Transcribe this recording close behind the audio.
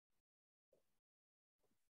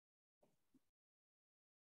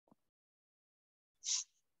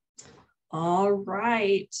All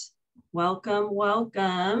right. Welcome,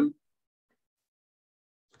 welcome.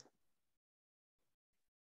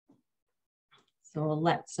 So we'll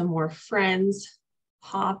let some more friends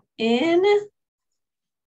pop in.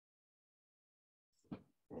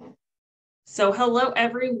 So hello,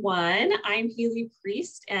 everyone. I'm Haley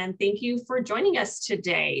Priest, and thank you for joining us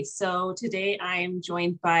today. So today I'm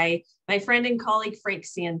joined by my friend and colleague, Frank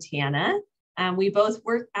Santana. We both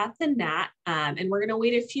work at the NAT, and we're going to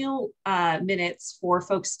wait a few minutes for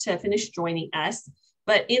folks to finish joining us.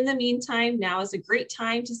 But in the meantime, now is a great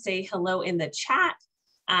time to say hello in the chat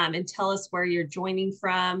and tell us where you're joining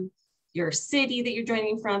from, your city that you're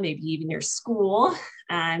joining from, maybe even your school.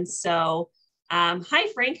 And so, hi,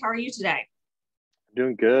 Frank, how are you today?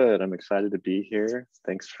 Doing good. I'm excited to be here.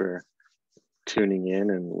 Thanks for tuning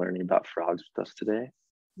in and learning about frogs with us today.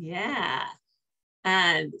 Yeah.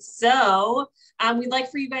 And so we'd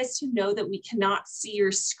like for you guys to know that we cannot see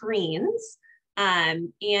your screens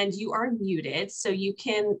and you are muted. So you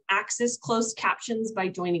can access closed captions by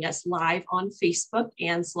joining us live on Facebook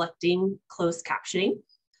and selecting closed captioning.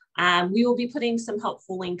 We will be putting some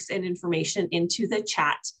helpful links and information into the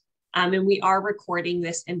chat. And we are recording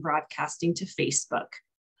this and broadcasting to Facebook.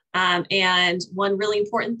 And one really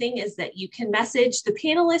important thing is that you can message the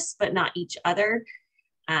panelists, but not each other.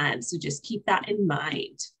 So just keep that in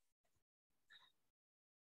mind.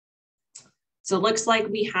 So it looks like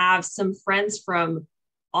we have some friends from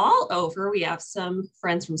all over. We have some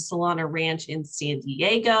friends from Solana Ranch in San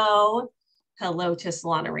Diego. Hello to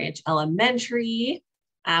Solana Ranch Elementary.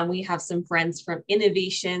 We have some friends from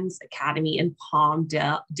Innovations Academy in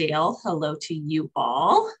Palmdale. Hello to you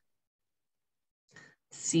all.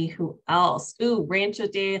 Let's see who else. Ooh, Rancho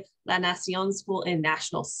de la Nacion School in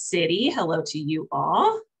National City. Hello to you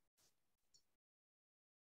all.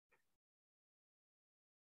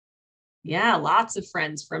 Yeah, lots of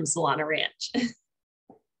friends from Solana Ranch.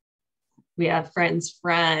 We have friends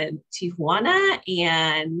from Tijuana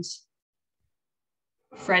and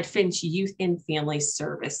Fred Finch Youth and Family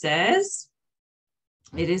Services.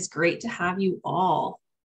 It is great to have you all.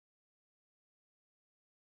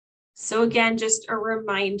 So again, just a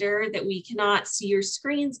reminder that we cannot see your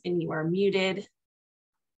screens and you are muted.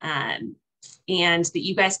 And that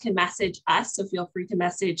you guys can message us. So feel free to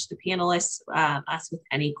message the panelists, us with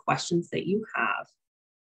any questions that you have.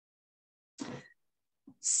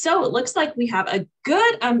 So it looks like we have a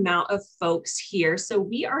good amount of folks here. So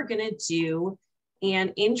we are going to do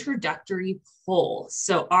an introductory poll.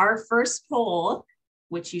 So our first poll,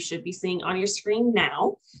 which you should be seeing on your screen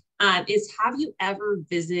now, is have you ever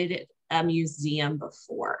visited a museum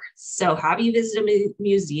before? So have you visited a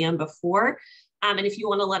museum before? And if you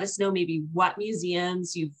want to let us know maybe what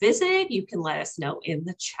museums you visited, you can let us know in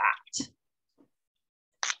the chat.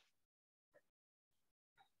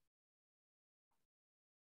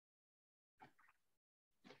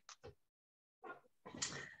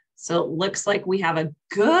 So it looks like we have a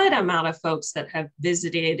good amount of folks that have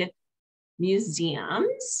visited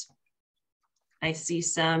museums. I see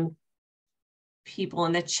some people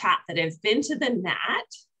in the chat that have been to the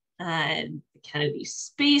NAT, the Kennedy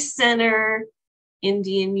Space Center,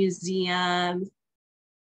 Indian Museum,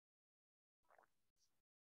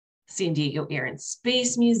 San Diego Air and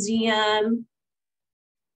Space Museum.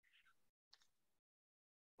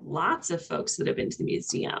 Lots of folks that have been to the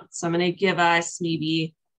museum. So I'm going to give us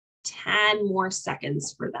maybe 10 more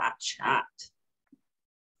seconds for that chat,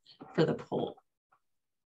 for the poll.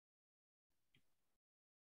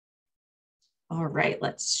 All right,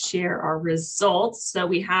 let's share our results. So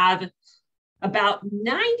we have about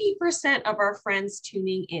 90% of our friends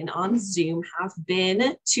tuning in on Zoom have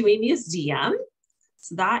been to a museum.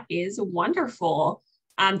 So that is wonderful.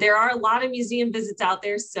 There are a lot of museum visits out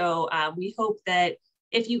there. So we hope that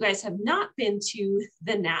if you guys have not been to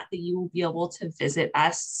the NAT, that you will be able to visit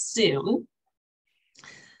us soon.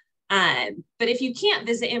 But if you can't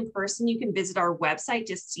visit in person, you can visit our website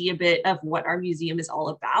to see a bit of what our museum is all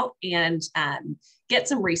about and get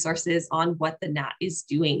some resources on what the NAT is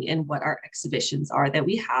doing and what our exhibitions are that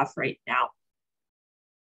we have right now.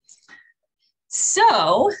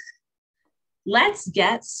 So let's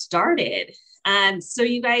get started. So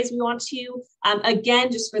you guys, we want to,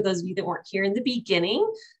 again, just for those of you that weren't here in the beginning,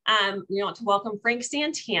 we want to welcome Frank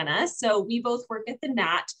Santana. So we both work at the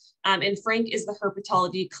NAT, and Frank is the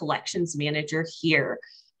herpetology collections manager here.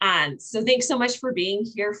 So thanks so much for being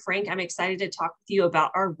here, Frank. I'm excited to talk with you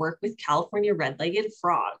about our work with California red-legged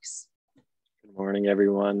frogs. Good morning,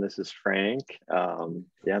 everyone. This is Frank.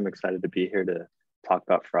 Yeah, I'm excited to be here to talk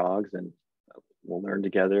about frogs, and we'll learn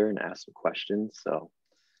together and ask some questions. So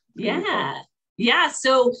yeah. Yeah,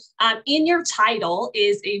 so in your title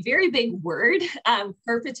is a very big word,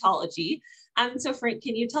 herpetology. So Frank,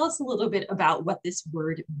 can you tell us a little bit about what this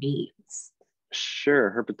word means?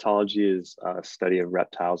 Sure. Herpetology is a study of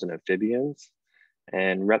reptiles and amphibians.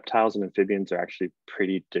 And reptiles and amphibians are actually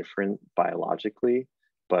pretty different biologically,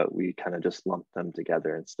 but we kind of just lump them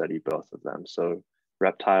together and study both of them. So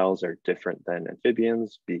reptiles are different than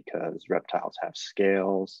amphibians because reptiles have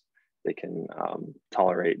scales. They can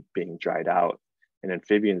tolerate being dried out. And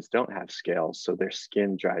amphibians don't have scales, so their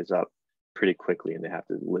skin dries up pretty quickly and they have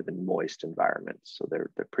to live in moist environments. So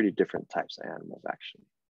they're pretty different types of animals, actually.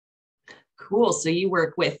 Cool. So you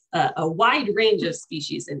work with a wide range of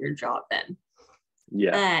species in your job then.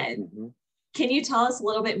 Yeah. Mm-hmm. Can you tell us a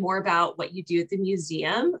little bit more about what you do at the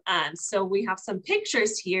museum? So we have some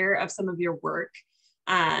pictures here of some of your work.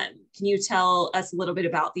 Can you tell us a little bit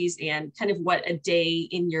about these and kind of what a day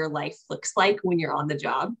in your life looks like when you're on the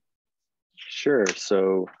job? Sure.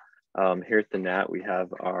 So here at the NAT, we have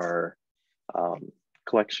our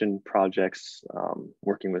collection projects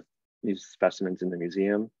working with these specimens in the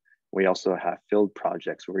museum. We also have field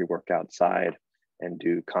projects where we work outside and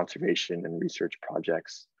do conservation and research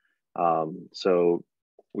projects. So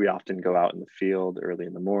we often go out in the field early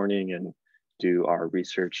in the morning and do our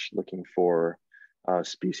research looking for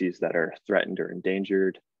species that are threatened or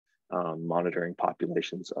endangered, monitoring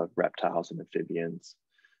populations of reptiles and amphibians.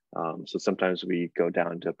 So sometimes we go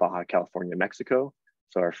down to Baja California, Mexico.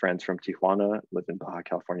 So our friends from Tijuana live in Baja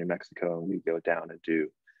California, Mexico, and we go down and do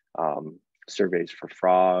surveys for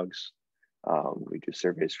frogs. We do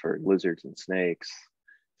surveys for lizards and snakes.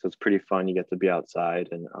 So it's pretty fun. You get to be outside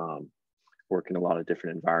and work in a lot of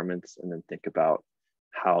different environments and then think about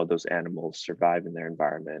how those animals survive in their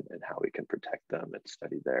environment and how we can protect them and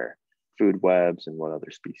study their food webs and what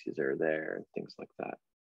other species are there and things like that.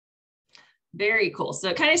 Very cool. So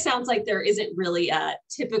it kind of sounds like there isn't really a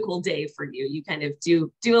typical day for you. You kind of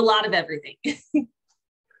do a lot of everything.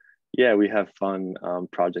 Yeah, we have fun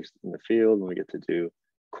projects in the field and we get to do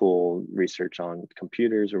cool research on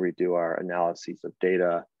computers where we do our analyses of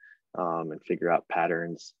data and figure out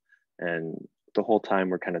patterns. And the whole time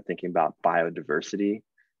we're kind of thinking about biodiversity.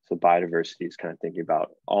 So biodiversity is kind of thinking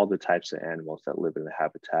about all the types of animals that live in the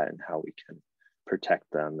habitat and how we can protect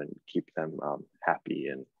them and keep them happy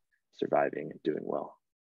and surviving and doing well.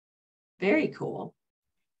 Very cool.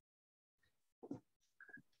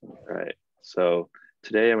 All right. So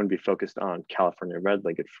today I'm going to be focused on California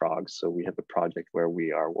red-legged frogs. So we have a project where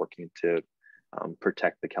we are working to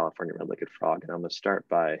protect the California red-legged frog. And I'm going to start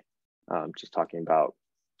by just talking about,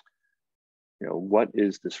 what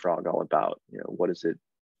is this frog all about? What does it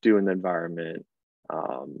do in the environment?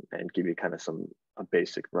 And give you kind of a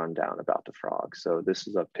basic rundown about the frog. So this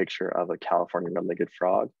is a picture of a California red-legged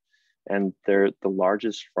frog. And they're the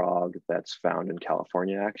largest frog that's found in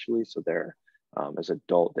California, actually. So they're, as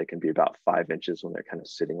adult, they can be about 5 inches when they're kind of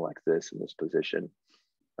sitting like this in this position.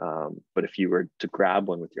 But if you were to grab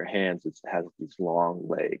one with your hands, it has these long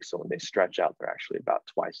legs. So when they stretch out, they're actually about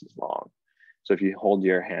twice as long. So if you hold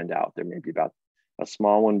your hand out, there may be about a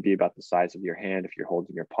small one be about the size of your hand if you're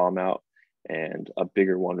holding your palm out, and a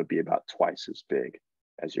bigger one would be about twice as big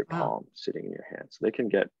as your palm sitting in your hand. So they can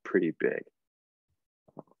get pretty big.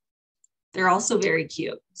 They're also very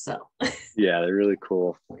cute. So yeah, they're really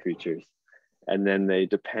cool creatures. And then they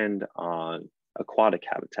depend on aquatic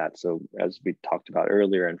habitat. So as we talked about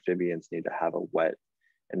earlier, amphibians need to have a wet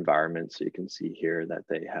environment. So you can see here that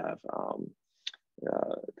they have,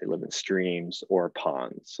 they live in streams or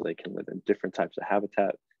ponds. So they can live in different types of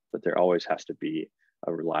habitat, but there always has to be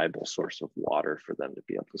a reliable source of water for them to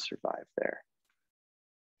be able to survive there.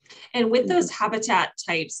 And with those habitat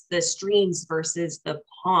types, the streams versus the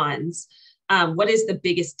ponds, what is the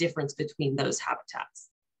biggest difference between those habitats?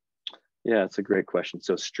 Yeah, it's a great question.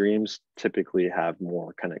 So streams typically have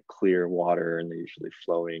more kind of clear water and they're usually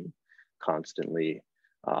flowing constantly.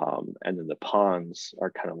 And then the ponds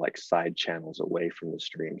are kind of like side channels away from the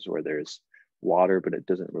streams where there's water, but it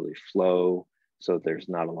doesn't really flow. So there's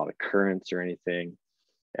not a lot of currents or anything.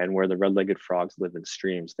 And where the red-legged frogs live in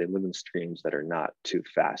streams, they live in streams that are not too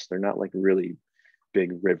fast. They're not like really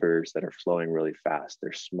big rivers that are flowing really fast.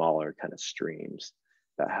 They're smaller kind of streams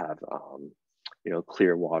that have,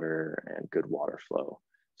 clear water and good water flow.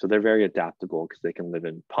 So they're very adaptable because they can live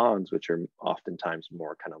in ponds, which are oftentimes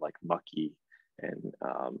more kind of like mucky and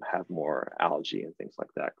have more algae and things like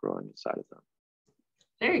that growing inside of them.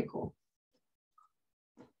 Very cool.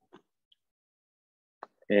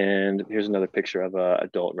 And here's another picture of an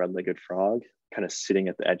adult red-legged frog kind of sitting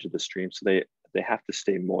at the edge of the stream. So they have to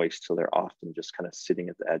stay moist. So they're often just kind of sitting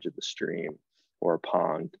at the edge of the stream or a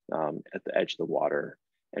pond at the edge of the water.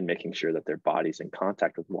 and making sure that their body's in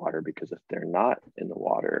contact with water, because if they're not in the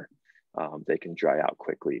water, they can dry out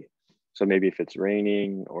quickly. So maybe if it's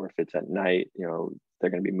raining or if it's at night, they're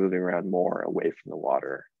going to be moving around more away from the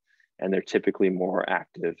water. And they're typically more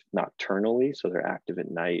active nocturnally. So they're active at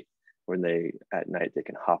night. At night, they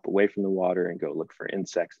can hop away from the water and go look for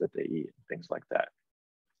insects that they eat, things like that.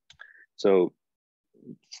 So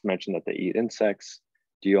just mention that they eat insects.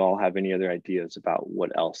 Do you all have any other ideas about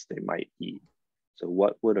what else they might eat? So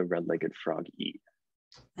what would a red-legged frog eat?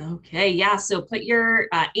 Okay, yeah. So put your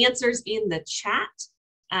answers in the chat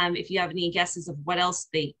if you have any guesses of what else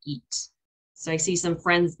they eat. So I see some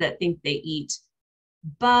friends that think they eat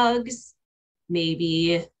bugs,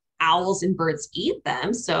 maybe owls and birds eat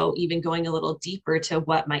them. So even going a little deeper to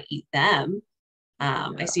what might eat them.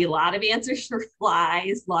 I see a lot of answers for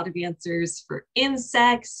flies, a lot of answers for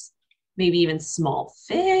insects, maybe even small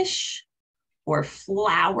fish or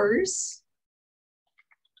flowers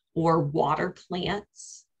or water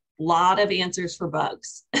plants. A lot of answers for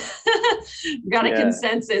bugs. We've got a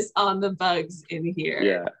consensus on the bugs in here.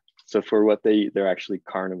 Yeah. So for what they eat, they're actually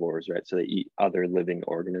carnivores, right? So they eat other living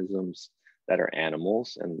organisms that are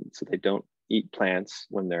animals. And so they don't eat plants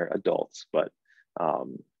when they're adults, but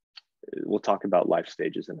we'll talk about life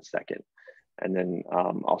stages in a second. And then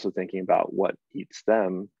also thinking about what eats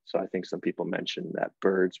them. So I think some people mentioned that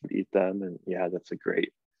birds would eat them. And yeah, that's a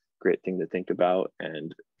great thing to think about.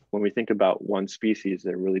 And when we think about one species,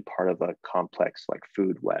 they're really part of a complex like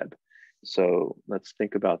food web. So let's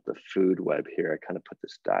think about the food web here. I kind of put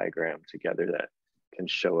this diagram together that can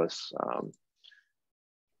show us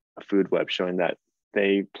a food web showing that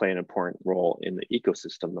they play an important role in the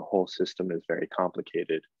ecosystem. The whole system is very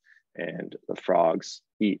complicated. And the frogs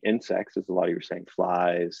eat insects, as a lot of you were saying,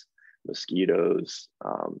 flies, mosquitoes,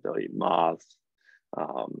 they'll eat moths,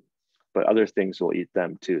 but other things will eat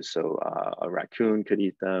them too. So a raccoon could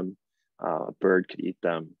eat them, a bird could eat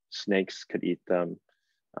them, snakes could eat them.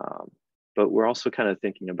 But we're also kind of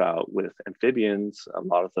thinking about with amphibians, a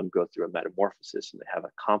lot of them go through a metamorphosis and they have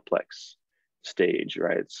a complex stage,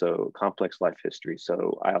 right? So complex life history.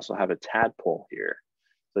 So I also have a tadpole here.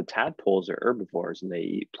 The tadpoles are herbivores and they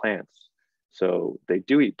eat plants. So they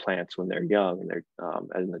do eat plants when they're young and they're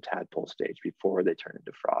in the tadpole stage before they turn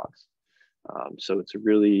into frogs. So it's a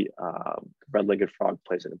really, red-legged frog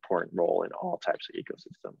plays an important role in all types of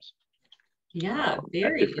ecosystems. Yeah,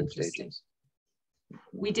 very interesting. Stages.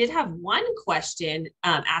 We did have one question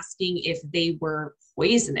asking if they were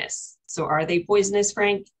poisonous. So are they poisonous,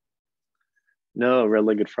 Frank? No,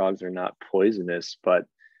 red-legged frogs are not poisonous, but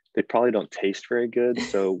they probably don't taste very good.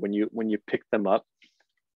 So when you pick them up,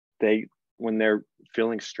 when they're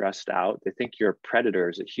feeling stressed out, they think you're a predator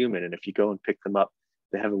as a human. And if you go and pick them up,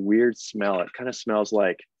 they have a weird smell. It kind of smells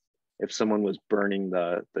like if someone was burning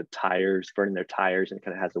their tires, and it kind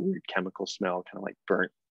of has a weird chemical smell, kind of like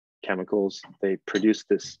burnt chemicals. They produce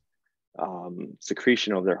this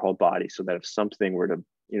secretion over their whole body, so that if something were to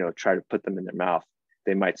try to put them in their mouth,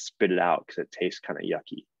 they might spit it out because it tastes kind of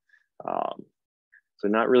yucky. So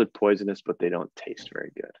not really poisonous, but they don't taste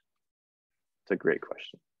very good. It's a great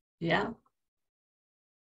question. Yeah.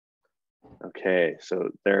 Okay, so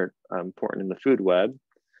they're important in the food web.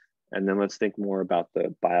 And then let's think more about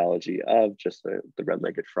the biology of just the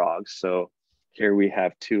red-legged frogs. So here we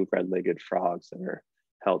have two red-legged frogs that are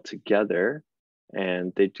held together.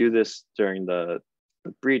 And they do this during the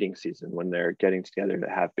breeding season when they're getting together to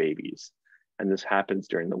have babies. And this happens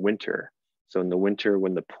during the winter. So in the winter,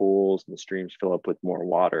 when the pools and the streams fill up with more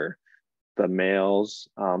water, the males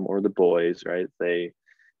or the boys, right, they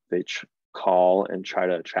call and try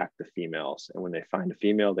to attract the females. And when they find a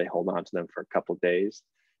female, they hold on to them for a couple of days.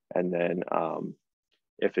 And then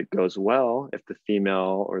if it goes well, if the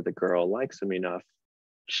female or the girl likes them enough,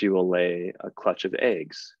 she will lay a clutch of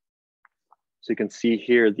eggs. So you can see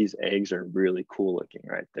here, these eggs are really cool looking,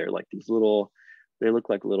 right? They're like these they look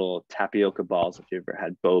like little tapioca balls. If you ever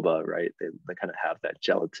had boba, right? They kind of have that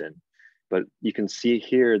gelatin. But you can see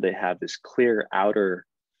here, they have this clear outer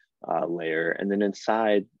layer. And then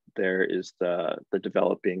inside there is the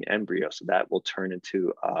developing embryo. So that will turn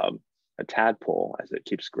into a tadpole as it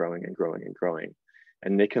keeps growing and growing and growing.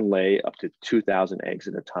 And they can lay up to 2,000 eggs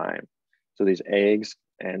at a time. So these eggs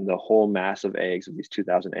and the whole mass of eggs of these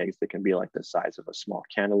 2,000 eggs, they can be like the size of a small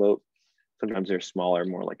cantaloupe. Sometimes they're smaller,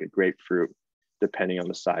 more like a grapefruit, depending on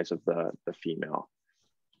the size of the female.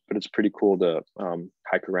 But it's pretty cool to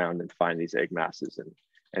hike around and find these egg masses.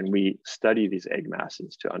 And we study these egg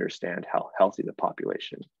masses to understand how healthy the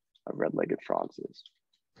population of red-legged frogs is.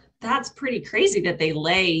 That's pretty crazy that they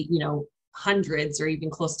lay, hundreds or even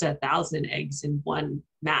close to 1,000 eggs in one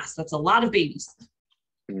mass. That's a lot of babies.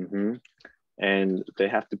 Mm-hmm. And they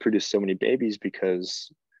have to produce so many babies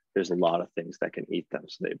because there's a lot of things that can eat them.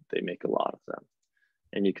 So they make a lot of them.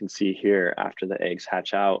 And you can see here, after the eggs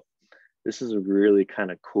hatch out, this is a really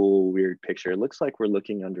kind of cool, weird picture. It looks like we're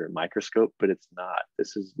looking under a microscope, but it's not.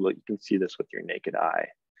 This is, look, you can see this with your naked eye.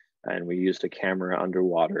 And we used a camera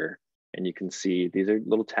underwater, and you can see these are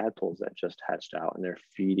little tadpoles that just hatched out, and they're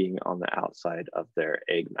feeding on the outside of their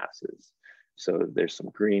egg masses. So there's some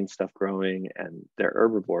green stuff growing, and they're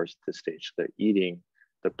herbivores at this stage. They're eating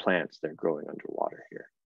the plants they're growing underwater here.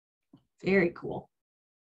 Very cool.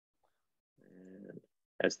 And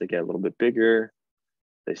as they get a little bit bigger,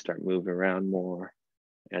 they start moving around more,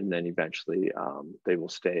 and then eventually they will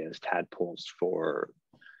stay as tadpoles for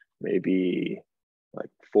maybe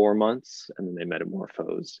like 4 months, and then they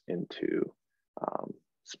metamorphose into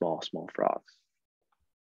small frogs.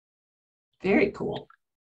 Very cool.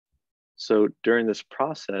 So during this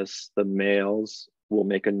process, the males will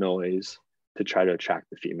make a noise to try to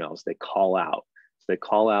attract the females. They call out. So they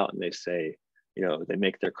call out and they say, you know, they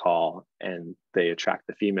make their call and they attract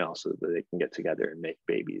the females so that they can get together and make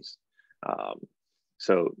babies.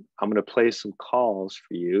 So I'm going to play some calls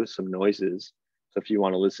for you, some noises. So if you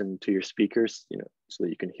want to listen to your speakers, you know, so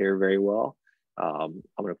that you can hear very well, I'm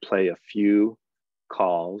going to play a few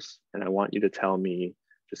calls, and I want you to tell me,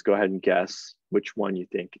 just go ahead and guess which one you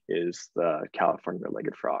think is the California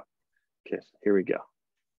red-legged frog. Okay, so here we go.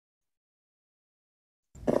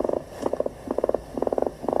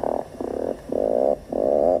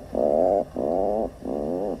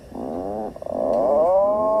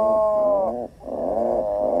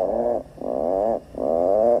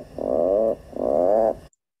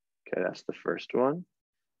 Okay, that's the first one.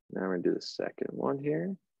 Now we're gonna do the second one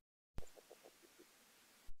here.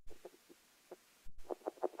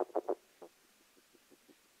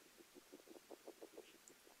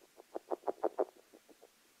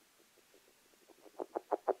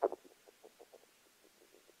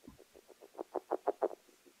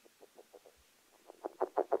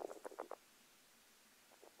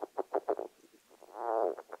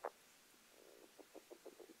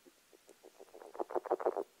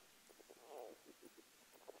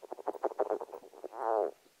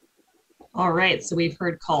 All right, so we've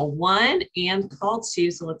heard call 1 and call 2.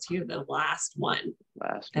 So let's hear the last one.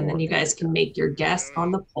 And then you guys can make your guess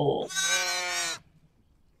on the poll.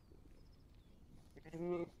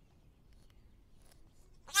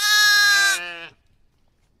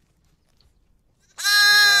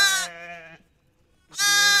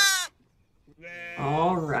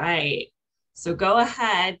 All right. So go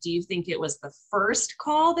ahead. Do you think it was the first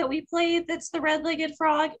call that we played that's the red-legged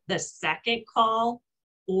frog, the second call,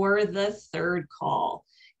 or the third call?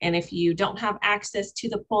 And if you don't have access to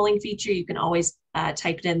the polling feature, you can always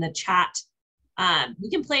type it in the chat.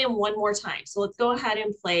 We can play them one more time. So let's go ahead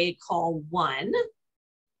and play call 1,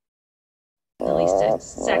 at least a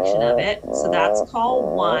section of it. So that's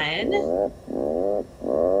call 1.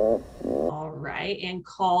 All right, and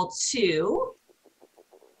call 2.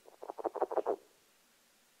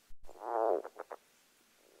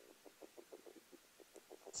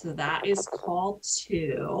 So that is call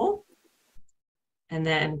 2. And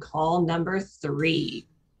then call number 3.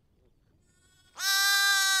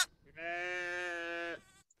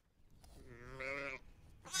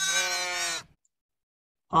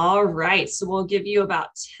 All right, so we'll give you about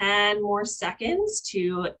 10 more seconds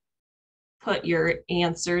to put your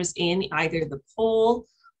answers in either the poll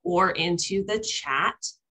or into the chat.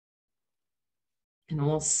 And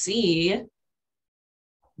we'll see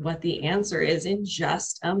what the answer is in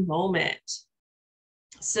just a moment.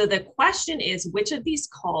 So the question is, which of these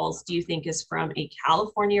calls do you think is from a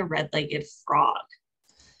California red-legged frog?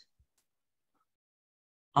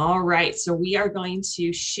 All right, so we are going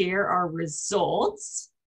to share our results.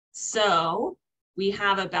 So we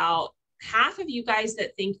have about half of you guys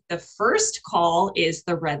that think the first call is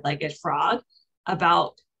the red-legged frog.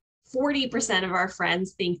 About 40% of our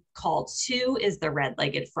friends think call 2 is the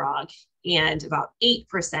red-legged frog. And about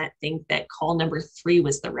 8% think that call number 3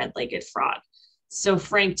 was the red-legged frog. So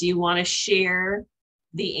Frank, do you want to share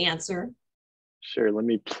the answer? Sure, let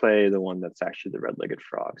me play the one that's actually the red-legged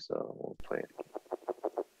frog. So we'll play it.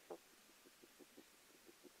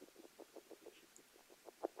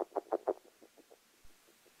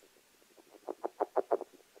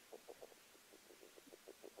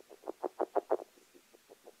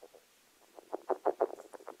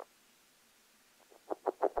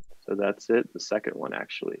 So that's it, the second one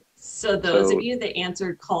actually. So those of you that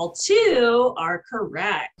answered call 2 are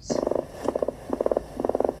correct.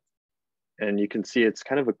 And you can see it's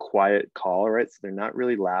kind of a quiet call, right? So they're not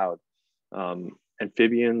really loud.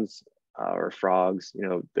 Amphibians or frogs, you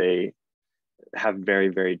know, they have very,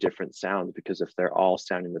 very different sounds, because if they're all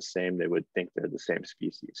sounding the same, they would think they're the same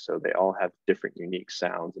species. So they all have different unique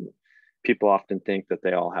sounds. And people often think that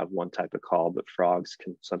they all have one type of call, but frogs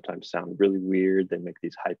can sometimes sound really weird. They make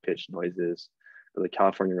these high-pitched noises. But the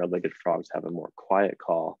California red-legged frogs have a more quiet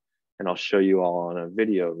call. And I'll show you all on a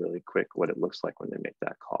video really quick what it looks like when they make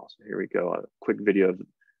that call. So here we go, a quick video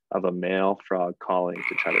of a male frog calling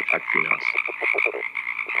to try to attract females.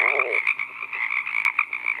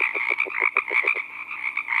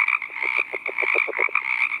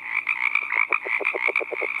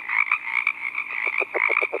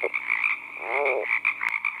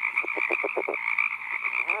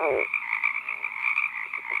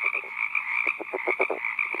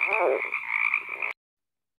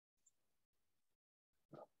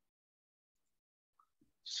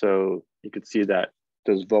 So you could see that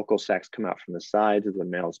those vocal sacs come out from the sides of the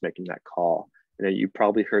males making that call. And then you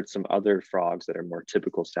probably heard some other frogs that are more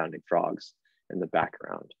typical sounding frogs in the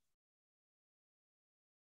background.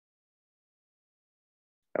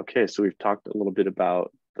 Okay, so we've talked a little bit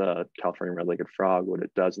about the California red-legged frog, what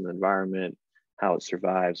it does in the environment, how it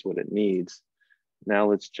survives, what it needs. Now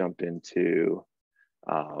let's jump into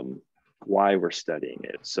why we're studying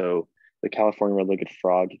it. So the California red-legged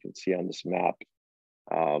frog, you can see on this map,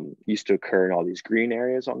 used to occur in all these green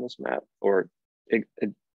areas on this map, or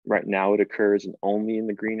right now it occurs only in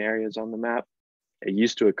the green areas on the map. It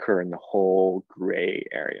used to occur in the whole gray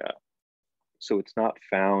area. So it's not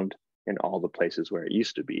found in all the places where it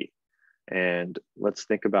used to be. And let's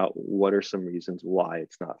think about what are some reasons why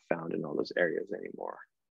it's not found in all those areas anymore.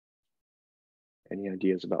 Any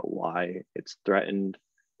ideas about why it's threatened,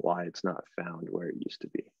 why it's not found where it used to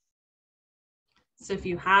be? So if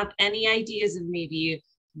you have any ideas of maybe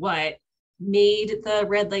what made the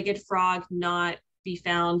red-legged frog not be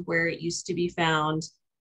found where it used to be found,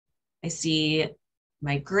 I see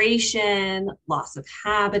migration, loss of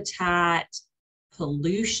habitat,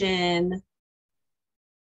 pollution,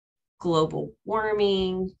 global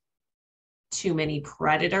warming, too many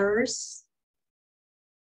predators,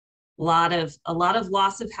 a lot of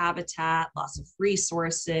loss of habitat, loss of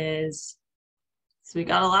resources. So we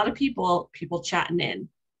got a lot of people chatting in.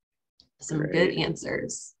 Some Great. Good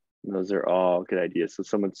answers. Those are all good ideas. So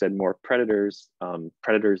someone said more predators,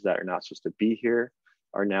 predators that are not supposed to be here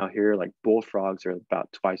are now here, like bullfrogs are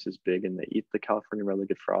about twice as big and they eat the California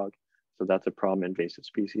red-legged frog. So that's a problem, invasive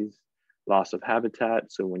species. Loss of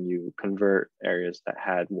habitat. So when you convert areas that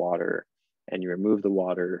had water and you remove the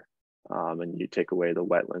water and you take away the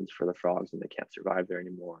wetlands for the frogs and they can't survive there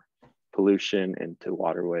anymore. Pollution into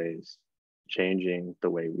waterways, changing the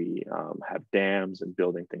way we have dams and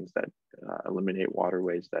building things that eliminate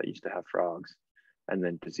waterways that used to have frogs. And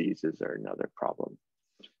then diseases are another problem.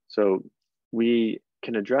 So we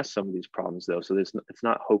can address some of these problems though. So it's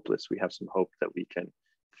not hopeless. We have some hope that we can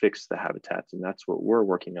fix the habitats. And that's what we're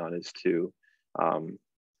working on, is to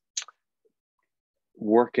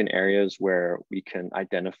work in areas where we can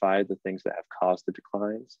identify the things that have caused the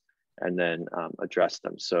declines and then address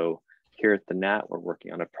them. So here at the NAT, we're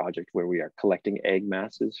working on a project where we are collecting egg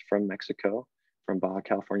masses from Mexico, from Baja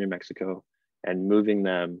California, Mexico, and moving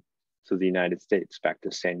them to the United States, back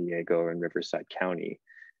to San Diego and Riverside County.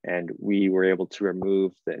 And we were able to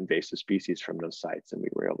remove the invasive species from those sites, and we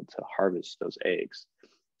were able to harvest those eggs.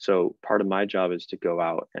 So part of my job is to go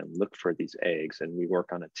out and look for these eggs, and we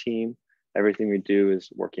work on a team. Everything we do is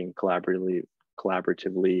working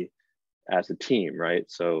collaboratively as a team, right?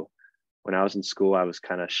 So when I was in school, I was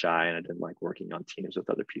kind of shy and I didn't like working on teams with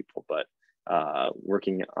other people, but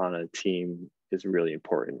working on a team is really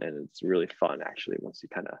important, and it's really fun actually once you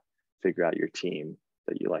kind of figure out your team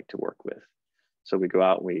that you like to work with. So we go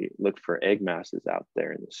out and we look for egg masses out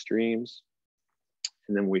there in the streams,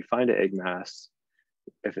 and then when we find an egg mass,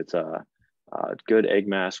 if it's a good egg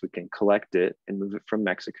mass, we can collect it and move it from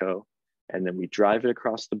Mexico, and then we drive it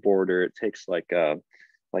across the border. It takes like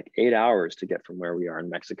 8 hours to get from where we are in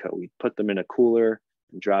Mexico. We put them in a cooler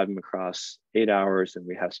and drive them across 8 hours, and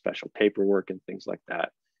we have special paperwork and things like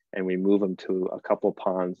that. And we move them to a couple of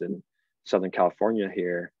ponds in Southern California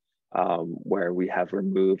here, where we have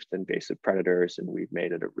removed invasive predators, and we've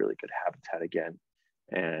made it a really good habitat again,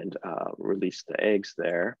 and released the eggs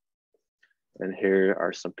there. And here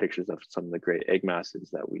are some pictures of some of the great egg masses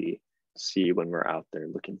that we see when we're out there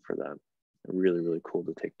looking for them. They're really, really cool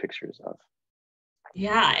to take pictures of.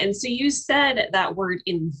 Yeah, and so you said that word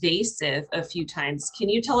invasive a few times. Can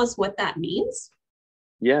you tell us what that means?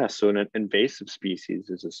 Yeah, so an invasive species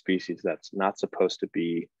is a species that's not supposed to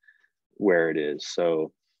be where it is.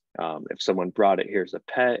 So if someone brought it here as a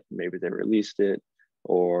pet, maybe they released it,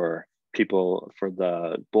 or people, for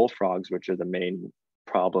the bullfrogs, which are the main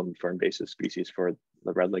problem for invasive species for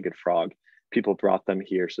the red-legged frog. People brought them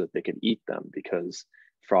here so that they could eat them because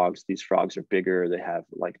these frogs are bigger, they have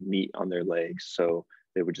like meat on their legs, so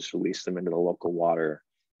they would just release them into the local water.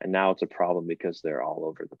 And now it's a problem because they're all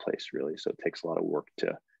over the place, really. So it takes a lot of work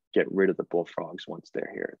to get rid of the bullfrogs once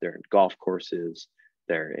they're here. They're in golf courses,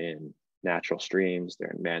 they're in natural streams,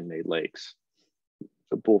 they're in man-made lakes.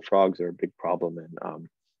 So bullfrogs are a big problem. And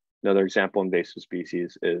another example of invasive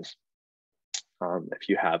species is if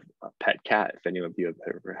you have a pet cat. If any of you have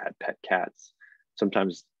ever had pet cats,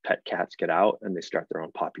 sometimes pet cats get out and they start their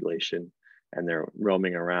own population and they're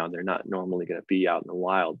roaming around. They're not normally going to be out in the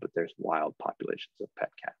wild, but there's wild populations of pet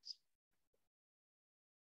cats.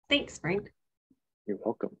 Thanks, Frank. You're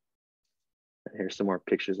welcome. And here's some more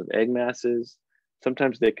pictures of egg masses.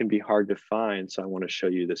 Sometimes they can be hard to find, so I want to show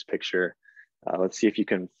you this picture. Let's see if you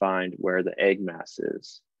can find where the egg mass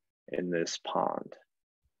is in this pond.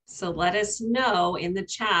 So let us know in the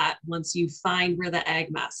chat once you find where the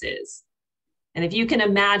egg mass is. And if you can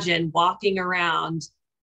imagine walking around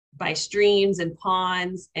by streams and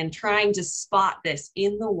ponds and trying to spot this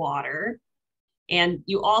in the water. And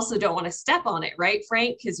you also don't want to step on it, right,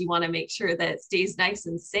 Frank? Because you want to make sure that it stays nice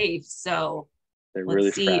and safe. So they're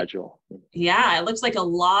really fragile. Yeah, it looks like a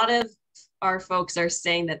lot of our folks are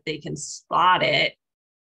saying that they can spot it.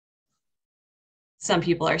 Some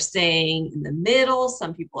people are saying in the middle,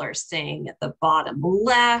 some people are saying at the bottom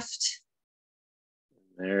left.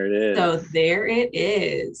 There it is. So there it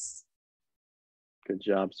is. Good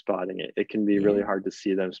job spotting it. It can be really hard to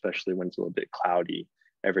see them, especially when it's a little bit cloudy.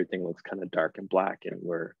 Everything looks kind of dark and black and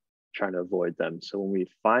we're trying to avoid them. So when we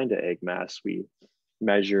find an egg mass, we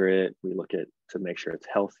measure it, we look at to make sure it's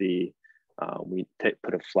healthy. We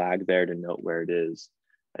put a flag there to note where it is.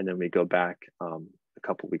 And then we go back a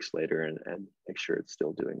couple weeks later and make sure it's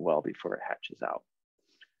still doing well before it hatches out.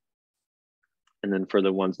 And then for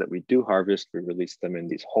the ones that we do harvest, we release them in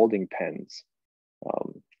these holding pens.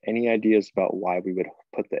 Any ideas about why we would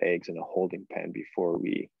put the eggs in a holding pen before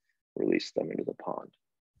we release them into the pond?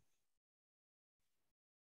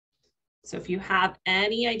 So if you have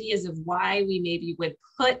any ideas of why we maybe would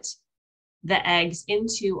put the eggs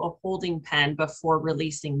into a holding pen before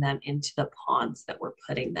releasing them into the ponds that we're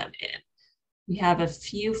putting them in. We have a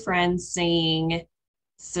few friends saying,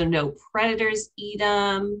 so no predators eat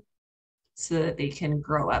them, so that they can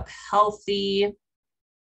grow up healthy,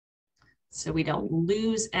 so we don't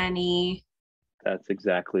lose any. That's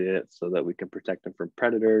exactly it, so that we can protect them from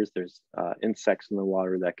predators. There's insects in the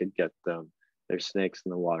water that could get them. There's snakes in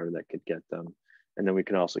the water that could get them. And then we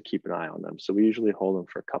can also keep an eye on them. So we usually hold them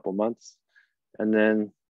for a couple months. And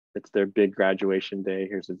then it's their big graduation day.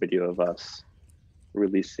 Here's a video of us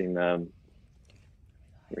releasing them.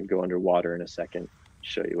 We're gonna go underwater in a second,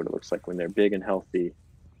 show you what it looks like when they're big and healthy.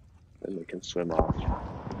 Then we can swim off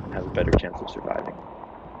and have a better chance of surviving.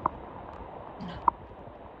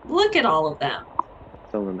 Look at all of them.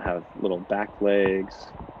 Some of them have little back legs.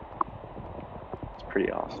 It's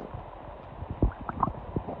pretty awesome.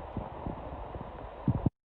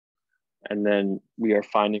 And then we are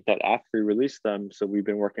finding that after we release them, so we've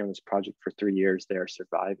been working on this project for 3 years, they are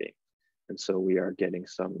surviving. And so we are getting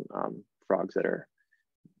some frogs that are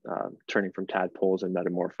turning from tadpoles and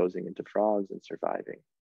metamorphosing into frogs and surviving.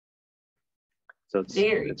 So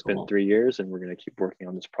it's been 3 years and we're going to keep working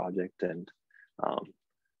on this project. And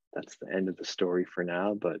that's the end of the story for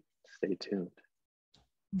now, but stay tuned.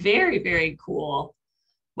 Very, very cool.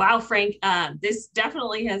 Wow, Frank, this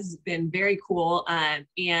definitely has been very cool.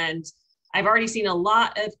 And I've already seen a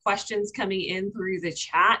lot of questions coming in through the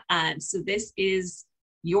chat. So this is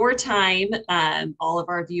your time, all of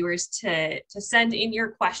our viewers, to send in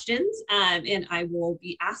your questions, and I will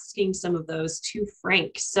be asking some of those to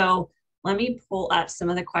Frank. So let me pull up some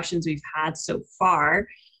of the questions we've had so far.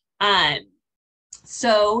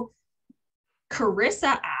 So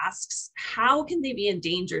Carissa asks, how can they be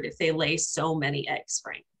endangered if they lay so many eggs,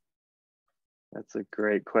 Frank? That's a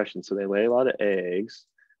great question. So they lay a lot of eggs,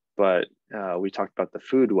 but we talked about the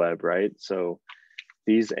food web, right? So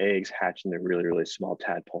these eggs hatch into really, really small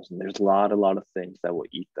tadpoles, and there's a lot of things that will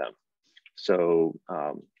eat them. So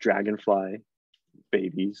dragonfly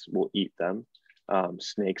babies will eat them.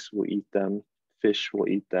 Snakes will eat them. Fish will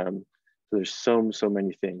eat them. So there's so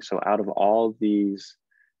many things. So out of all these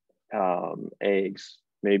eggs,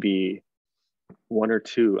 maybe 1 or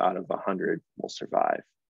 2 out of 100 will survive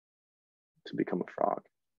to become a frog.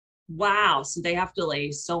 Wow. So they have to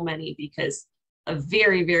lay so many because a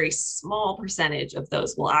very, very small percentage of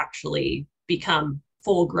those will actually become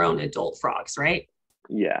full-grown adult frogs, right?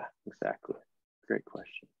 Yeah, exactly. Great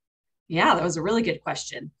question. Yeah, that was a really good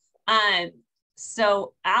question.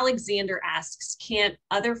 So Alexander asks, can't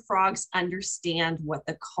other frogs understand what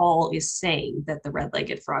the call is saying that the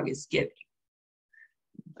red-legged frog is giving?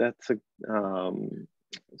 That's a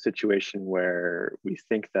situation where we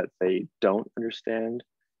think that they don't understand,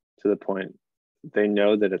 to the point they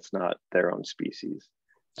know that it's not their own species.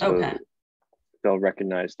 So Okay. they'll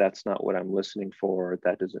recognize that's not what I'm listening for.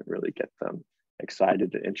 That doesn't really get them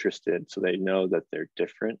excited and interested. So they know that they're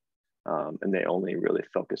different, and they only really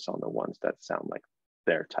focus on the ones that sound like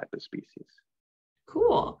their type of species.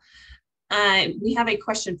 Cool. We have a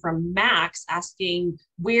question from Max asking,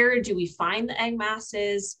 where do we find the egg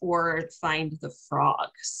masses or find the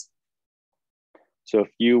frogs? So if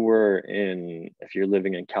you're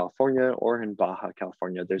living in California or in Baja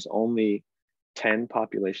California, there's only 10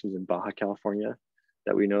 populations in Baja California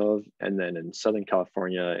that we know of. And then in Southern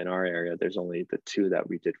California, in our area, there's only the 2 that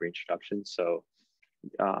we did reintroduction. So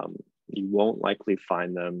you won't likely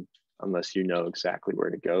find them unless you know exactly where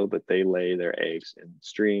to go, but they lay their eggs in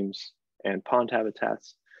streams and pond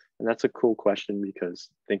habitats. And that's a cool question, because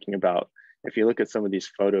thinking about, if you look at some of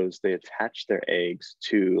these photos, they attach their eggs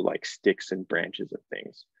to like sticks and branches of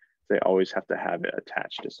things. They always have to have it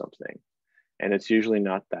attached to something. And it's usually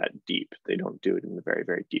not that deep. They don't do it in the very,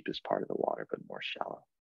 very deepest part of the water, but more shallow.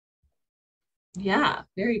 Yeah,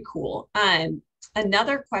 very cool.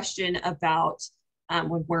 Another question about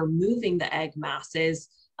when we're moving the egg masses,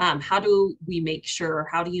 how do you make sure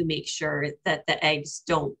that the eggs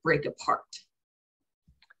don't break apart?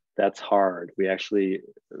 That's hard. We actually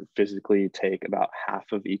physically take about half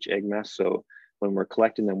of each egg mass. So when we're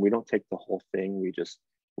collecting them, we don't take the whole thing.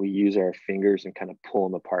 We use our fingers and kind of pull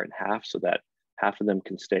them apart in half, so that half of them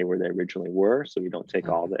can stay where they originally were. So we don't take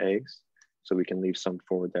all the eggs. So we can leave some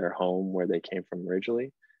for their home where they came from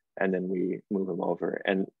originally, and then we move them over.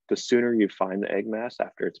 And the sooner you find the egg mass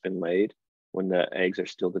after it's been laid, when the eggs are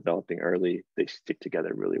still developing early, they stick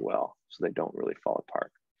together really well, so they don't really fall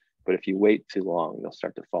apart. But if you wait too long, they'll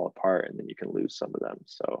start to fall apart, and then you can lose some of them.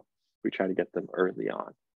 So we try to get them early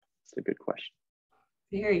on. It's a good question.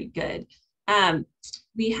 Very good.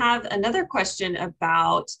 We have another question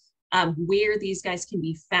about where these guys can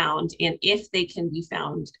be found, and if they can be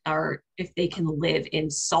found, or if they can live in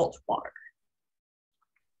salt water.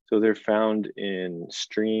 So they're found in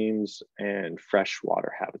streams and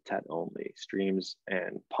freshwater habitat only, streams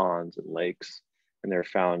and ponds and lakes, and they're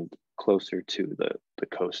found closer to the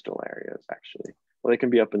coastal areas, actually. Well, they can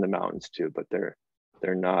be up in the mountains too, but they're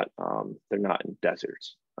not in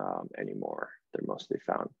deserts anymore. They're mostly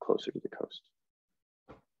found closer to the coast.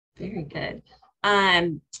 Very good.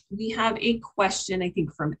 We have a question, I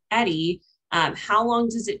think, from Eddie. How long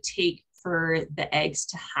does it take for the eggs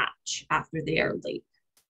to hatch after they are laid?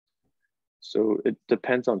 So it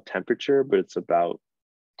depends on temperature, but it's about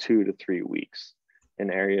 2 to 3 weeks. In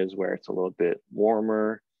areas where it's a little bit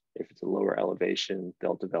warmer, if it's a lower elevation,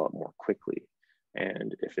 they'll develop more quickly.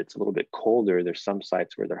 And if it's a little bit colder, there's some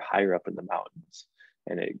sites where they're higher up in the mountains,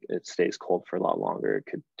 and it stays cold for a lot longer. It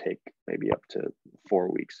could take maybe up to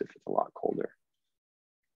 4 weeks if it's a lot colder.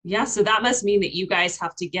 Yeah, so that must mean that you guys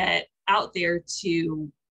have to get out there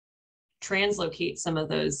to translocate some of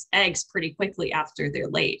those eggs pretty quickly after they're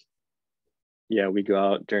laid. Yeah, we go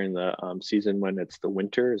out during the season when it's the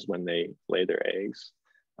winter is when they lay their eggs.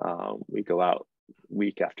 We go out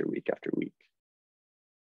week after week after week,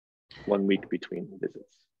 1 week between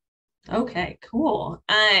visits. Okay, cool.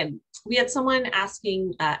 We had someone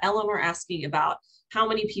asking, Eleanor asking about how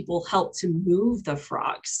many people help to move the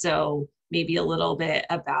frogs. So maybe a little bit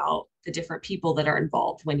about the different people that are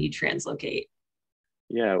involved when you translocate.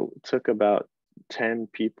 Yeah, it took about 10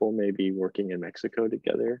 people maybe working in Mexico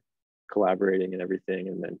together, collaborating and everything,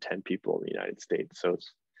 and then 10 people in the United States. So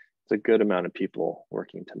it's a good amount of people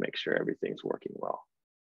working to make sure everything's working well.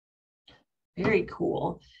 Very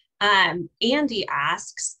cool. Andy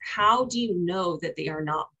asks, how do you know that they are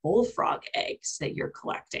not bullfrog eggs that you're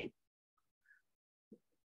collecting?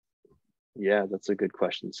 Yeah, that's a good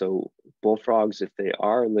question. So bullfrogs, if they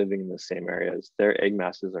are living in the same areas, their egg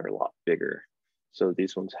masses are a lot bigger. So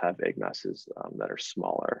these ones have egg masses that are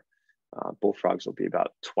smaller. Bullfrogs will be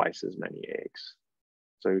about twice as many eggs.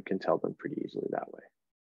 So you can tell them pretty easily that way.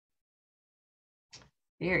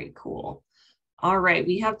 Very cool. All right,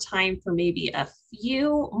 we have time for maybe a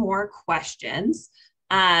few more questions.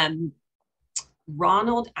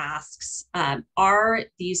 Ronald asks, are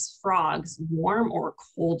these frogs warm or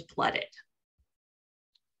cold-blooded?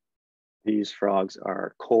 These frogs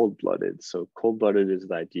are cold-blooded. So cold-blooded is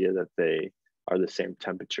the idea that they are the same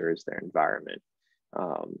temperature as their environment.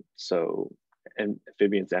 So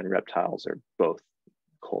amphibians and reptiles are both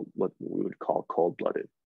what we would call cold-blooded.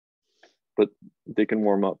 but they can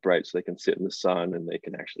warm up, right? So they can sit in the sun and they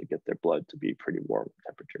can actually get their blood to be pretty warm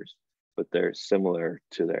temperatures, but they're similar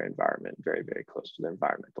to their environment, very, very close to their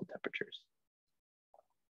environmental temperatures.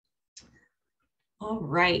 All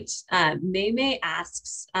right. May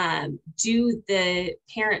asks, do the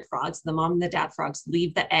parent frogs, the mom and the dad frogs,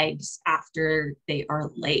 leave the eggs after they are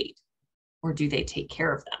laid, or do they take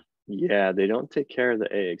care of them? Yeah, they don't take care of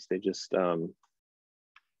the eggs. They just,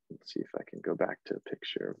 let's see if I can go back to a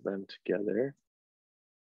picture of them together.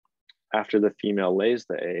 After the female lays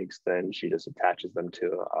the eggs, then she just attaches them to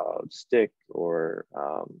a stick or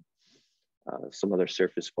some other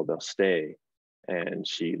surface where they'll stay, and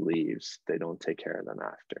she leaves. They don't take care of them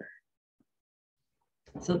after.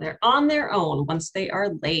 So they're on their own once they are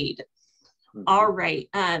laid. Mm-hmm. All right.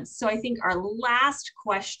 So I think our last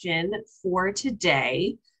question for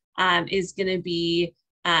today is going to be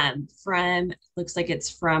from, looks like it's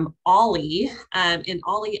from Ollie. And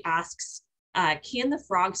Ollie asks, can the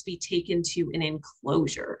frogs be taken to an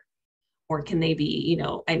enclosure, or can they be,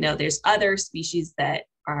 I know there's other species that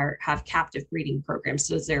have captive breeding programs.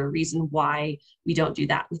 So is there a reason why we don't do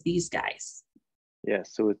that with these guys? Yeah,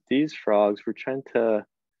 so with these frogs, we're trying to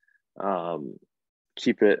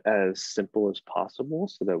keep it as simple as possible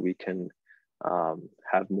so that we can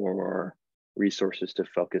have more resources to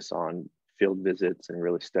focus on field visits and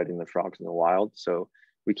really studying the frogs in the wild. So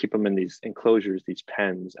we keep them in these enclosures, these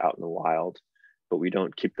pens out in the wild, but we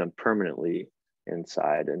don't keep them permanently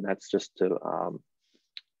inside. And that's just to,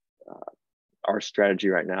 our strategy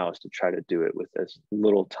right now is to try to do it with as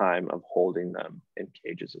little time of holding them in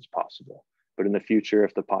cages as possible. But in the future,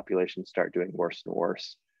 if the populations start doing worse and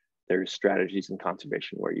worse, there's strategies in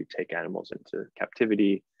conservation where you take animals into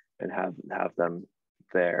captivity and have them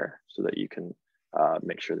there so that you can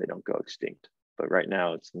make sure they don't go extinct. But right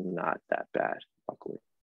now it's not that bad, luckily.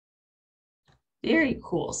 Very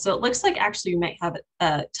cool. So it looks like actually we might have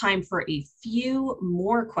time for a few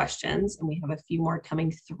more questions, and we have a few more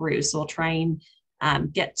coming through. So we'll try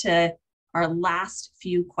and get to our last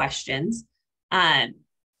few questions.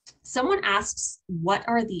 Someone asks, what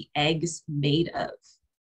are the eggs made of?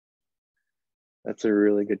 That's a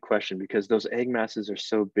really good question, because those egg masses are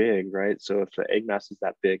so big, right? So if the egg mass is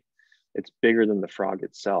that big, it's bigger than the frog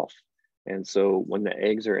itself. And so when the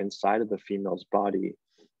eggs are inside of the female's body,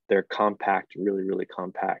 they're compact, really, really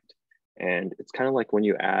compact. And it's kind of like when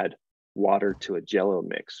you add water to a Jell-O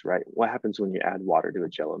mix, right? What happens when you add water to a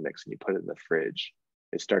Jell-O mix and you put it in the fridge?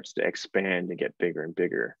 It starts to expand and get bigger and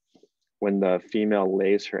bigger. When the female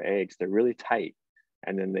lays her eggs, they're really tight,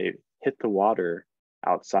 and then they hit the water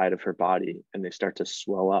outside of her body and they start to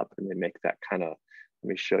swell up, and they make that kind of, let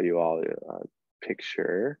me show you all a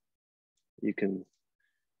picture. You can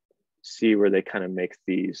see where they kind of make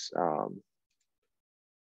these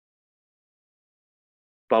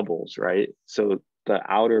bubbles, right? So the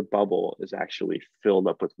outer bubble is actually filled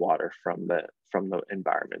up with water from the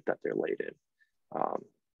environment that they're laid in.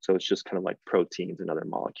 So it's just kind of like proteins and other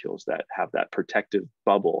molecules that have that protective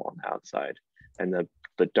bubble on the outside. And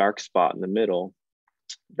the dark spot in the middle,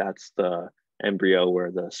 that's the embryo where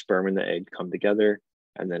the sperm and the egg come together,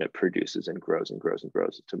 and then it produces and grows and grows and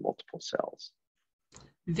grows into multiple cells.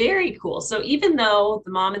 Very cool. So even though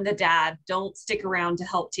the mom and the dad don't stick around to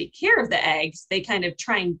help take care of the eggs, they kind of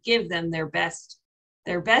try and give them their best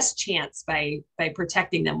chance by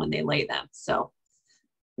protecting them when they lay them. So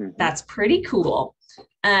that's pretty cool.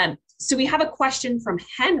 So we have a question from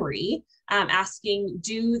Henry asking,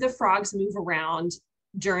 do the frogs move around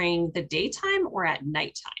during the daytime or at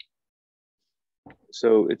nighttime?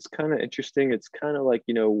 So it's kind of interesting. It's kind of like,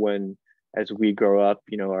 when as we grow up,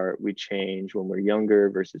 we change when we're younger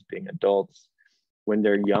versus being adults. When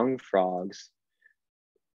they're young frogs,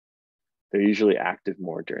 they're usually active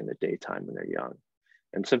more during the daytime when they're young.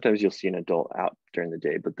 And sometimes you'll see an adult out during the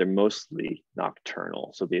day, but they're mostly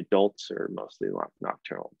nocturnal. So the adults are mostly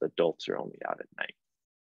nocturnal. The adults are only out at night.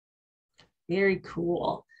 Very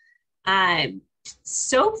cool.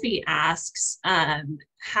 Sophie asks,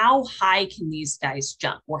 how high can these guys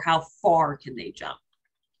jump, or how far can they jump?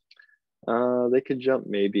 They could jump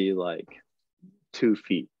maybe like 2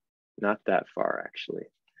 feet, not that far actually.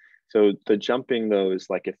 So the jumping though is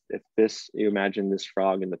like if this, you imagine this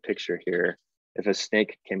frog in the picture here, if a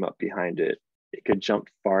snake came up behind it, it could jump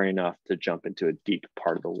far enough to jump into a deep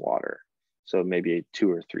part of the water. So maybe 2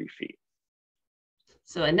 or 3 feet.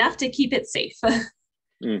 So enough to keep it safe.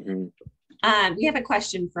 Mm-hmm. We have a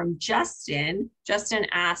question from Justin. Justin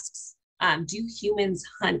asks, do humans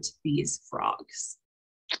hunt these frogs?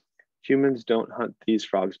 Humans don't hunt these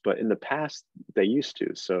frogs, but in the past they used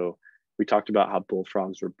to. So we talked about how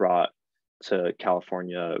bullfrogs were brought to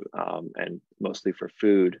California and mostly for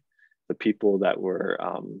food. the people that were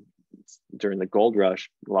during the gold rush,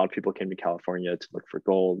 a lot of people came to California to look for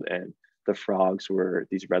gold, and the frogs were,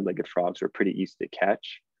 these red-legged frogs were pretty easy to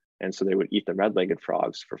catch. And so they would eat the red-legged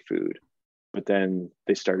frogs for food. But then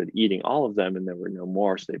they started eating all of them and there were no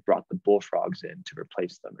more. So they brought the bullfrogs in to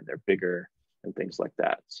replace them, and they're bigger and things like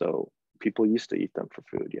that. So people used to eat them for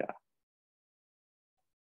food. Yeah.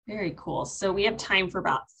 Very cool. So we have time for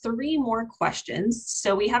about 3 more questions.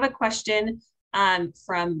 So we have a question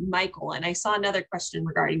from Michael, and I saw another question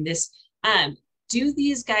regarding this. Do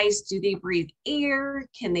these guys, do they breathe air?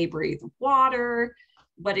 Can they breathe water?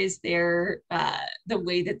 What is their, the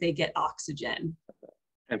way that they get oxygen?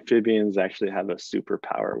 Amphibians actually have a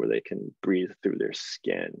superpower where they can breathe through their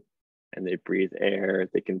skin, and they breathe air.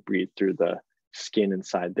 They can breathe through the skin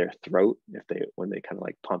inside their throat when they kind of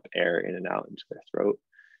like pump air in and out into their throat.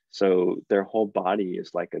 So their whole body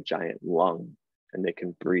is like a giant lung, and they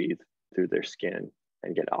can breathe through their skin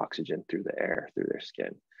and get oxygen through the air through their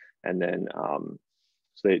skin. And then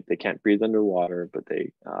so they can't breathe underwater, but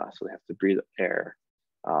so they have to breathe air,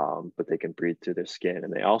 but they can breathe through their skin,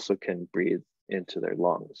 and they also can breathe into their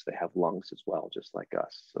lungs. They have lungs as well, just like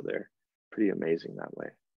us. So they're pretty amazing that way.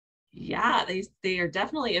 Yeah, they are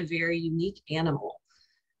definitely a very unique animal.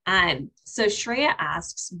 So Shreya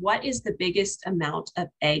asks, what is the biggest amount of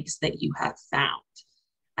eggs that you have found?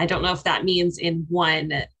 I don't know if that means in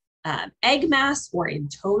one egg mass or in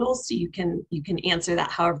total. So you can answer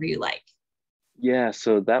that however you like. Yeah,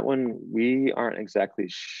 so that one we aren't exactly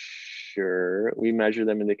sure. We measure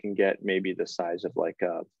them and they can get maybe the size of like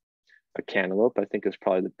a cantaloupe. I think is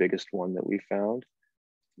probably the biggest one that we found.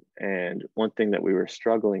 And one thing that we were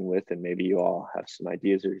struggling with, and maybe you all have some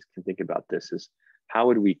ideas or you can think about this, is how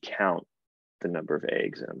would we count the number of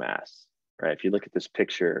eggs in a mass, right? If you look at this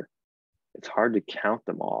picture, it's hard to count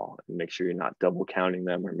them all and make sure you're not double counting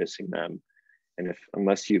them or missing them. And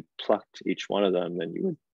unless you plucked each one of them, then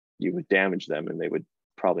you would damage them and they would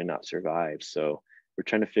probably not survive. So we're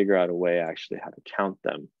trying to figure out a way actually how to count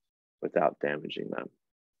them without damaging them.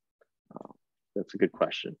 That's a good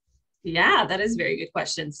question. Yeah, that is a very good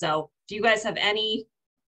question. So if you guys have any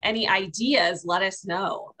ideas, let us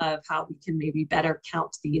know of how we can maybe better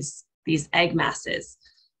count these egg masses.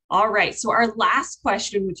 All right. So our last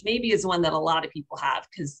question, which maybe is one that a lot of people have,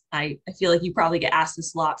 because I feel like you probably get asked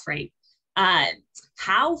this a lot, Frank.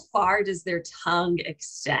 How far does their tongue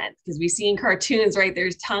extend? Because we see in cartoons, right, their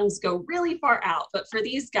tongues go really far out. But for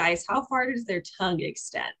these guys, how far does their tongue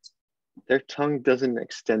extend? Their tongue doesn't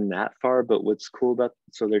extend that far, but what's cool about,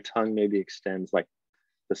 so their tongue maybe extends like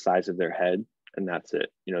the size of their head, and that's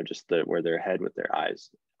it, just where their head with their eyes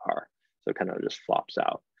are. So it kind of just flops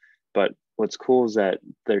out. But what's cool is that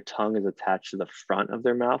their tongue is attached to the front of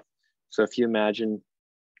their mouth. So if you imagine,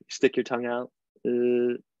 stick your tongue out,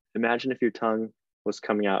 imagine if your tongue was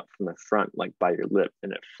coming out from the front, like by your lip,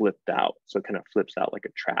 and it flipped out. So it kind of flips out like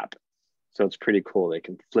a trap. So it's pretty cool. They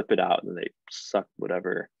can flip it out and they suck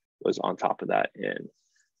whatever was on top of that in.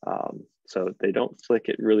 So they don't flick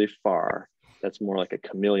it really far. That's more like a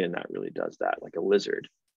chameleon that really does that, like a lizard.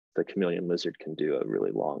 The chameleon lizard can do a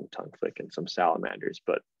really long tongue flick, and some salamanders,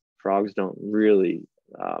 but frogs don't really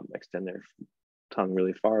extend their tongue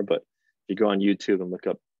really far. But if you go on YouTube and look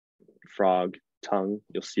up frog tongue,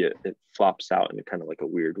 you'll see it flops out in a kind of like a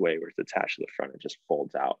weird way where it's attached to the front. It just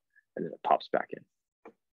folds out and then it pops back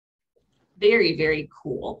in. Very, very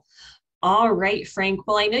cool. All right, Frank.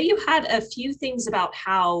 Well, I know you had a few things about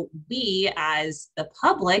how we as the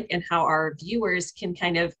public and how our viewers can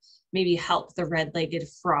kind of maybe help the red-legged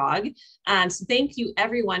frog. So thank you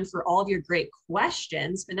everyone for all of your great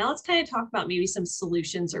questions. But now let's kind of talk about maybe some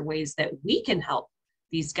solutions or ways that we can help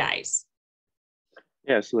these guys.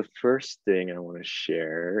 Yeah, so the first thing I want to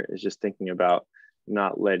share is just thinking about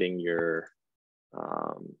not letting your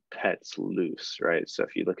pets loose, right? So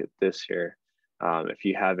if you look at this here, if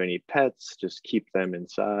you have any pets, just keep them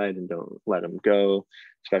inside and don't let them go,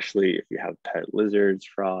 especially if you have pet lizards,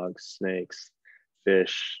 frogs, snakes,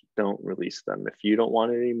 fish, don't release them. If you don't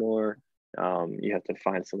want it anymore, you have to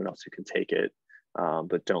find someone else who can take it,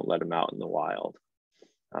 but don't let them out in the wild.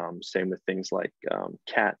 Same with things like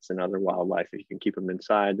cats and other wildlife. If you can keep them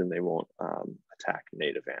inside, then they won't attack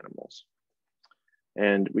native animals.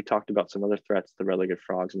 And we talked about some other threats, the red-legged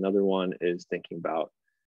frogs. Another one is thinking about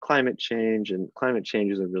climate change, and climate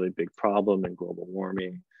change is a really big problem in global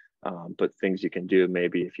warming. But things you can do,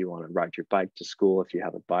 maybe if you want to ride your bike to school, if you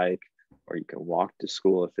have a bike, or you can walk to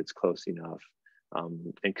school if it's close enough.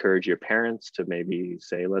 Encourage your parents to maybe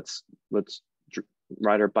say, let's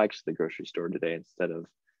ride our bikes to the grocery store today instead of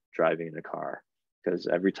driving in a car. Because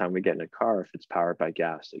every time we get in a car, if it's powered by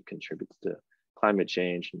gas, it contributes to climate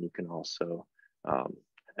change. And you can also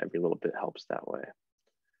every little bit helps that way.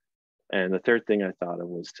 And the third thing I thought of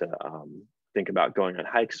was to think about going on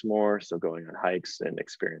hikes more. So going on hikes and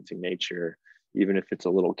experiencing nature, even if it's a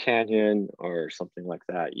little canyon or something like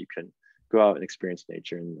that, you can go out and experience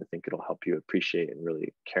nature. And I think it'll help you appreciate and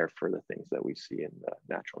really care for the things that we see in the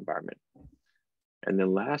natural environment. And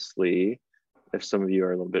then lastly, if some of you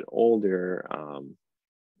are a little bit older,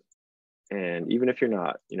 and even if you're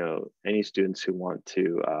not, you know, any students who want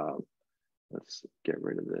to, let's get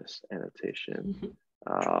rid of this annotation,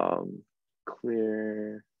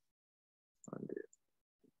 clear,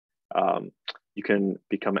 undo. You can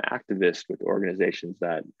become an activist with organizations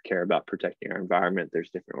that care about protecting our environment. There's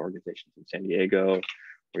different organizations in San Diego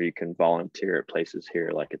where you can volunteer at places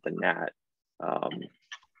here, like at the NAT.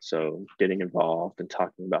 So getting involved and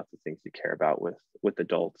talking about the things you care about with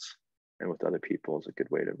adults and with other people is a good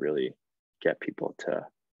way to really get people to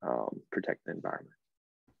protect the environment.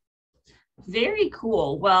 Very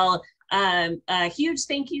cool. Well, a huge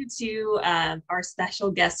thank you to our special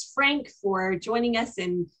guest, Frank, for joining us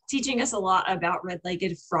and teaching us a lot about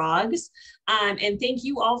red-legged frogs. And thank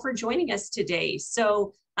you all for joining us today.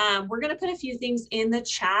 So we're going to put a few things in the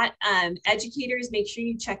chat. Educators, make sure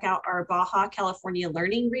you check out our Baja California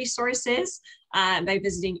learning resources by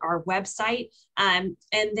visiting our website. And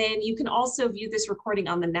then you can also view this recording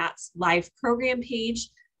on the NATS live program page.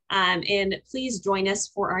 And please join us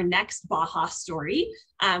for our next Baja story,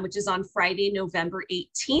 which is on Friday, November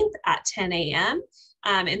 18th at 10 a.m.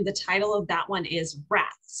 And the title of that one is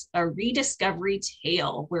Rats, a Rediscovery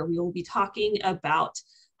Tale, where we will be talking about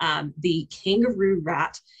the kangaroo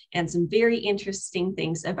rat and some very interesting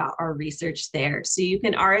things about our research there. So you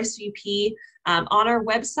can RSVP on our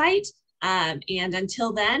website. And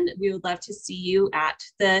until then, we would love to see you at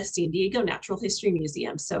the San Diego Natural History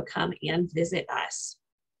Museum. So come and visit us.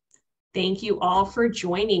 Thank you all for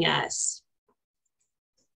joining us.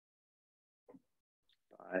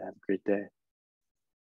 Bye. Have a great day.